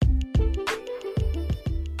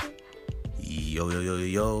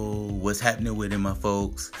Yo, what's happening with it, my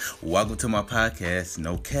folks? Welcome to my podcast,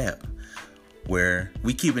 No Cap, where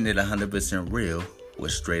we keeping it 100% real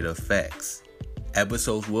with straight up facts.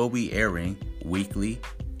 Episodes will be airing weekly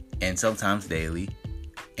and sometimes daily,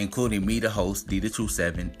 including me, the host,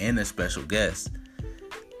 D227, and a special guest.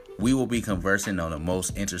 We will be conversing on the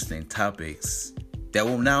most interesting topics that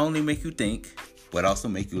will not only make you think, but also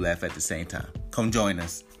make you laugh at the same time. Come join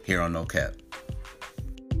us here on No Cap.